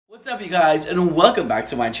What's up, you guys, and welcome back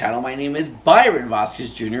to my channel. My name is Byron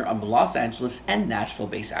Vasquez Jr. I'm a Los Angeles and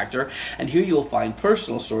Nashville-based actor, and here you will find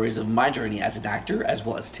personal stories of my journey as an actor, as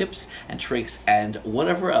well as tips and tricks and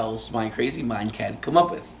whatever else my crazy mind can come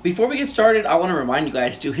up with. Before we get started, I want to remind you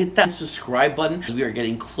guys to hit that subscribe button, as we are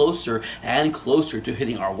getting closer and closer to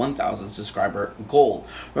hitting our 1,000 subscriber goal.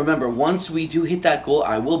 Remember, once we do hit that goal,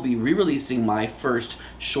 I will be re-releasing my first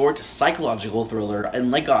short psychological thriller,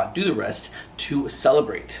 and let God do the rest, to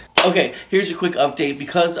celebrate. Okay, here's a quick update.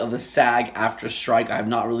 Because of the SAG-AFTRA strike, I have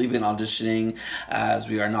not really been auditioning, as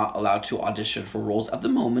we are not allowed to audition for roles at the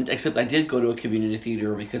moment, except I did go to a community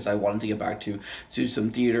theater because I wanted to get back to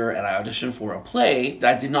some theater, and I auditioned for a play.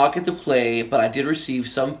 I did not get the play, but I did receive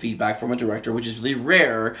some feedback from a director, which is really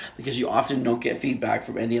rare because you often don't get feedback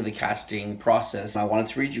from any of the casting process. I wanted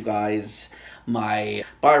to read you guys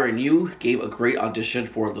Byron, you gave a great audition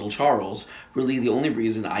for Little Charles. Really, the only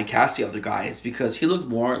reason I cast the other guy is because he looked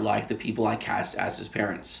more like the people I cast as his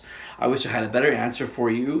parents. I wish I had a better answer for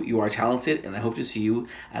you. You are talented, and I hope to see you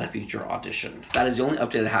at a future audition. That is the only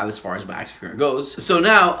update I have as far as my acting career goes. So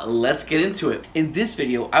now, let's get into it. In this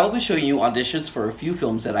video, I will be showing you auditions for a few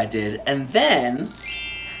films that I did, and then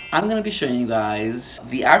I'm going to be showing you guys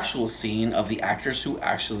the actual scene of the actors who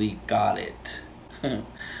actually got it.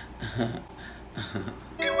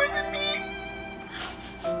 It wasn't me.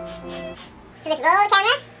 So let's roll the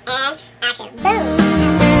camera and action. Boom.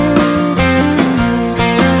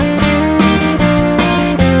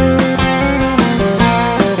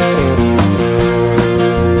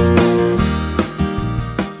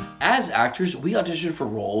 As actors, we audition for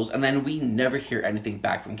roles and then we never hear anything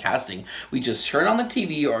back from casting. We just turn on the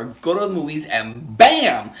TV or go to the movies and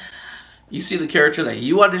BAM! You see the character that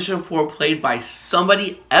you auditioned for played by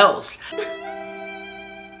somebody else.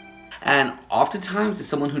 And oftentimes it's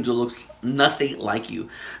someone who looks nothing like you.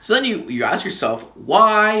 So then you ask yourself,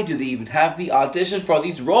 why do they even have me audition for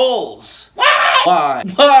these roles? Why?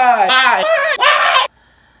 Why?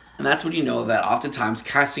 And that's when you know that oftentimes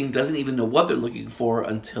casting doesn't even know what they're looking for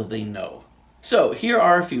until they know. So here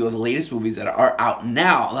are a few of the latest movies that are out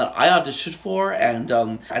now that I auditioned for, and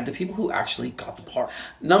the people who actually got the part.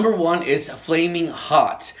 Number one is Flaming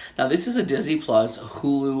Hot. Now this is a Disney Plus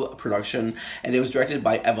Hulu production, and it was directed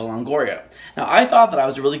by Eva Longoria. Now I thought that I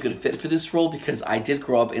was a really good fit for this role because I did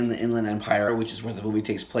grow up in the Inland Empire, which is where the movie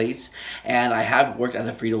takes place, and I have worked at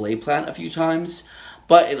the Frito-Lay plant a few times.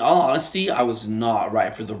 But in all honesty, I was not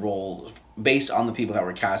right for the role based on the people that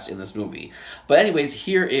were cast in this movie. But anyways,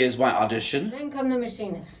 here is my audition. Then come the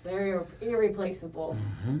machinists. They're irreplaceable.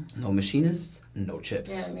 No machinists, no chips.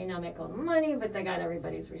 Yeah, they may not make all the money, but they got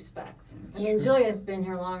everybody's respect. I mean, Julia's been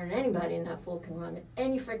here longer than anybody, and that fool can run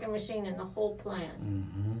any freaking machine in the whole plant.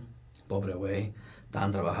 Pobre güey,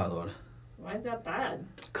 tan trabajador. Why is that bad?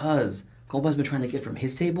 Cause Compa's been trying to get from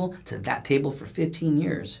his table to that table for 15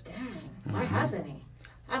 years. Dang, why hasn't he?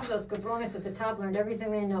 Half those cabrones at the top learned everything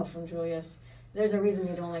they know from Julius. There's a reason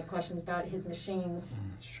you don't like questions about his machines.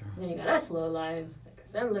 That's true. And then you got us low lives, like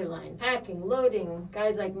assembly line, packing, loading.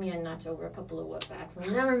 Guys like me and notch over a couple of wetbacks.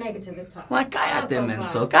 We'll never make it to the top. Cállate,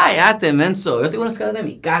 menso. Cállate, menso. Yo tengo una escala de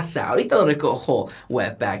mi casa. Ahorita lo recojo.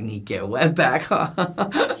 Wetback, ni que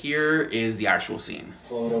wetback. Here is the actual scene.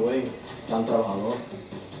 Pobre güey, tan trabajador.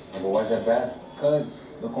 But why is that bad? Because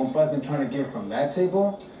the compa's been trying to get from that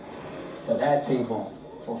table to that table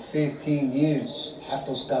for 15 years. Half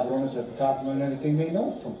those cabrones at the top learn everything they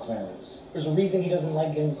know from Clarence. There's a reason he doesn't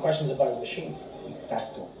like getting questions about his machines.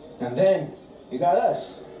 Exacto. And then you got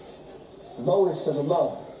us, the lowest of the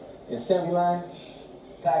low. The assembly line,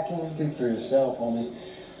 packing. Speak for yourself, homie.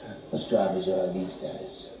 Those drivers are elite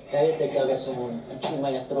status. Cállate, cabezón. Aquí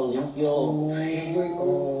maestro limpio.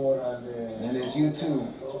 Órale. And then there's you too,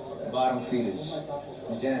 bottom feeders,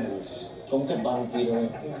 the janitors. ¿Cómo que bottom feeder?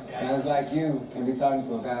 Guys like you can be talking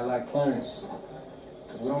to a guy like Clarence.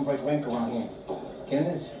 Because we don't break rank around here.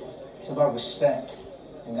 Kenneth, it's about respect.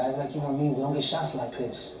 And guys like you and me, we don't get shots like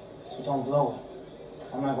this. So don't blow it.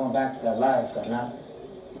 'Cause I'm not going back to that life, carnal.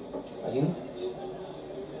 Are you?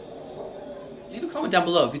 Leave a comment down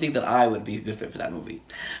below if you think that I would be a good fit for that movie.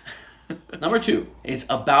 Number two is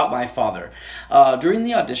About My Father. During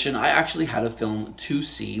the audition, I actually had to film two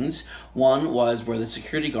scenes. One was where the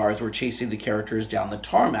security guards were chasing the characters down the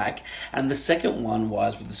tarmac, and the second one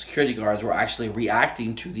was where the security guards were actually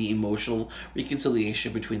reacting to the emotional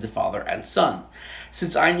reconciliation between the father and son.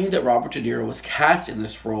 Since I knew that Robert De Niro was cast in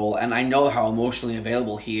this role, and I know how emotionally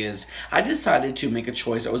available he is, I decided to make a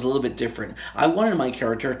choice that was a little bit different. I wanted my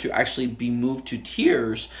character to actually be moved to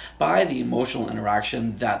tears by the emotional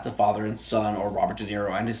interaction that the father and son, or Robert De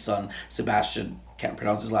Niro and his son Sebastian, can't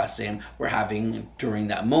pronounce his last name, were having during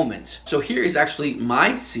that moment. So here is actually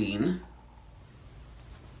my scene.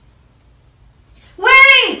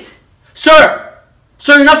 Wait! Sir!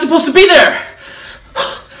 Sir, you're not supposed to be there!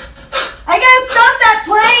 I gotta stop that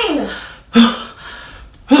plane!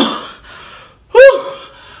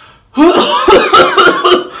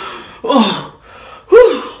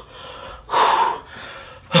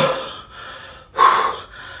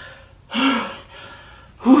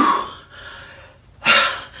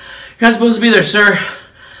 You're not supposed to be there, sir.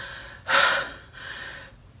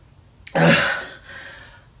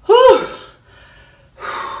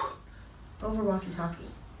 Over walkie-talkie.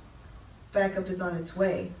 Backup is on its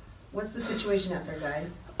way. What's the situation out there,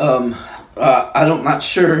 guys? I'm not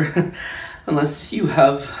sure. Unless you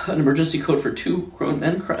have an emergency code for 2 grown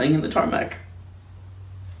men crying in the tarmac.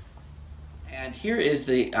 And here is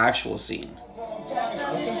the actual scene.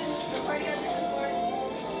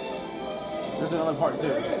 There's another part too.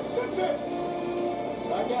 That's it.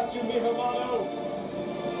 I got you, mi hermano.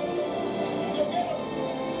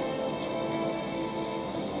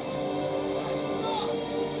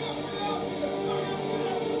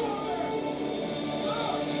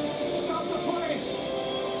 Stop the plane.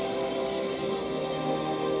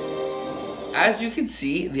 As you can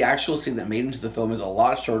see, the actual scene that made into the film is a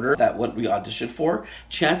lot shorter than what we auditioned for.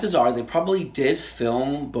 Chances are they probably did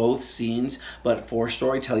film both scenes, but for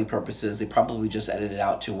storytelling purposes, they probably just edited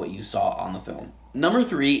out to what you saw on the film. Number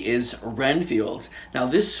 3 is Renfield. Now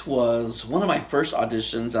this was one of my first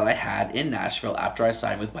auditions that I had in Nashville after I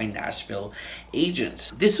signed with my Nashville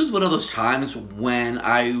agent. This was one of those times when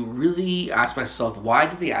I really asked myself, why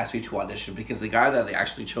did they ask me to audition? Because the guy that they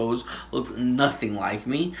actually chose looked nothing like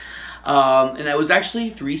me. And it was actually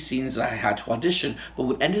 3 scenes that I had to audition, but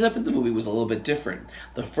what ended up in the movie was a little bit different.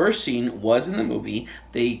 The first scene was in the movie.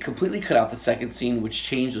 They completely cut out the second scene, which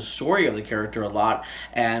changed the story of the character a lot,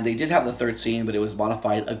 and they did have the third scene, but it was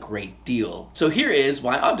modified a great deal. So here is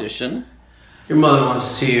my audition. Your mother wants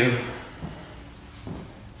to see you.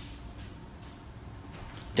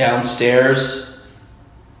 Downstairs.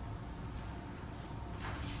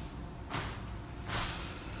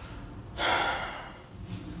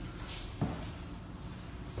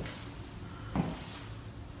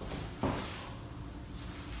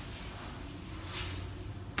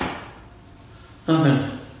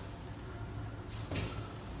 Nothing.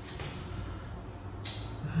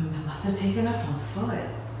 They must have taken off on foot.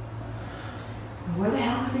 But where the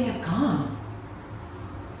hell could they have gone?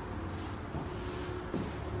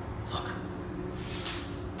 Look.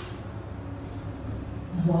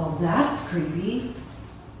 Well, that's creepy.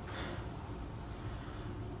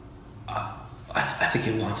 I think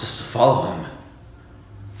he wants us to follow him.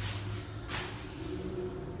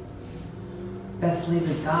 Best leave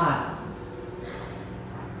with God.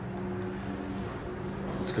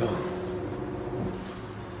 Let's go.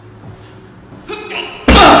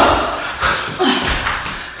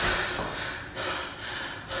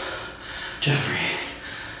 Jeffrey.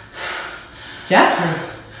 Jeffrey?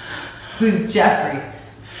 Who's Jeffrey?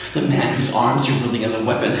 The man whose arms you're wielding as a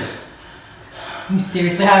weapon. You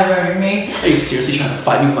seriously highroading me? Are you seriously trying to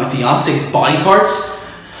fight me with my fiance's body parts?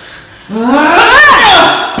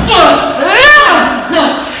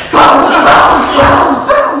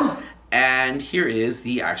 And here is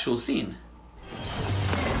the actual scene.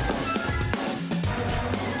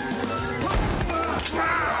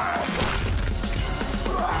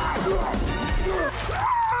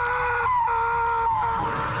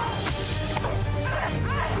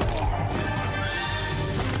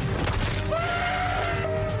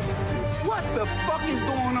 What the fuck is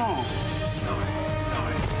going on?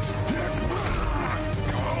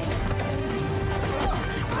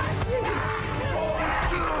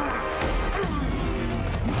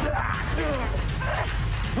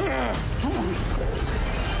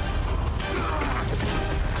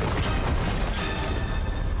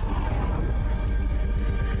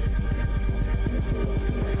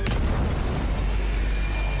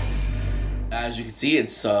 As you can see,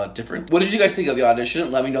 it's different. What did you guys think of the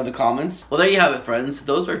audition? Let me know in the comments. Well, there you have it, friends.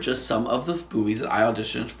 Those are just some of the movies that I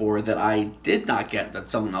auditioned for that I did not get, that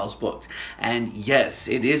someone else booked. And yes,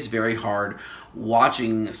 it is very hard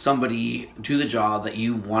watching somebody do the job that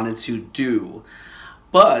you wanted to do.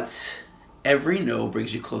 But every no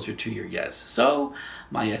brings you closer to your yes. So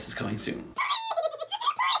my yes is coming soon.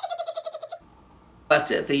 That's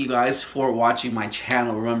it. Thank you guys for watching my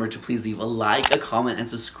channel. Remember to please leave a like, a comment, and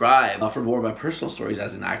subscribe for more of my personal stories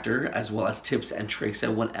as an actor, as well as tips and tricks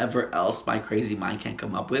and whatever else my crazy mind can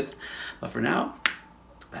come up with. But for now,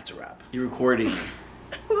 that's a wrap. You're recording.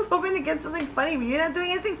 I was hoping to get something funny, but you're not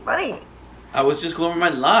doing anything funny. I was just going over my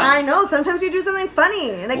lines. I know. Sometimes you do something funny,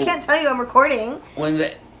 and I can't tell you I'm recording. When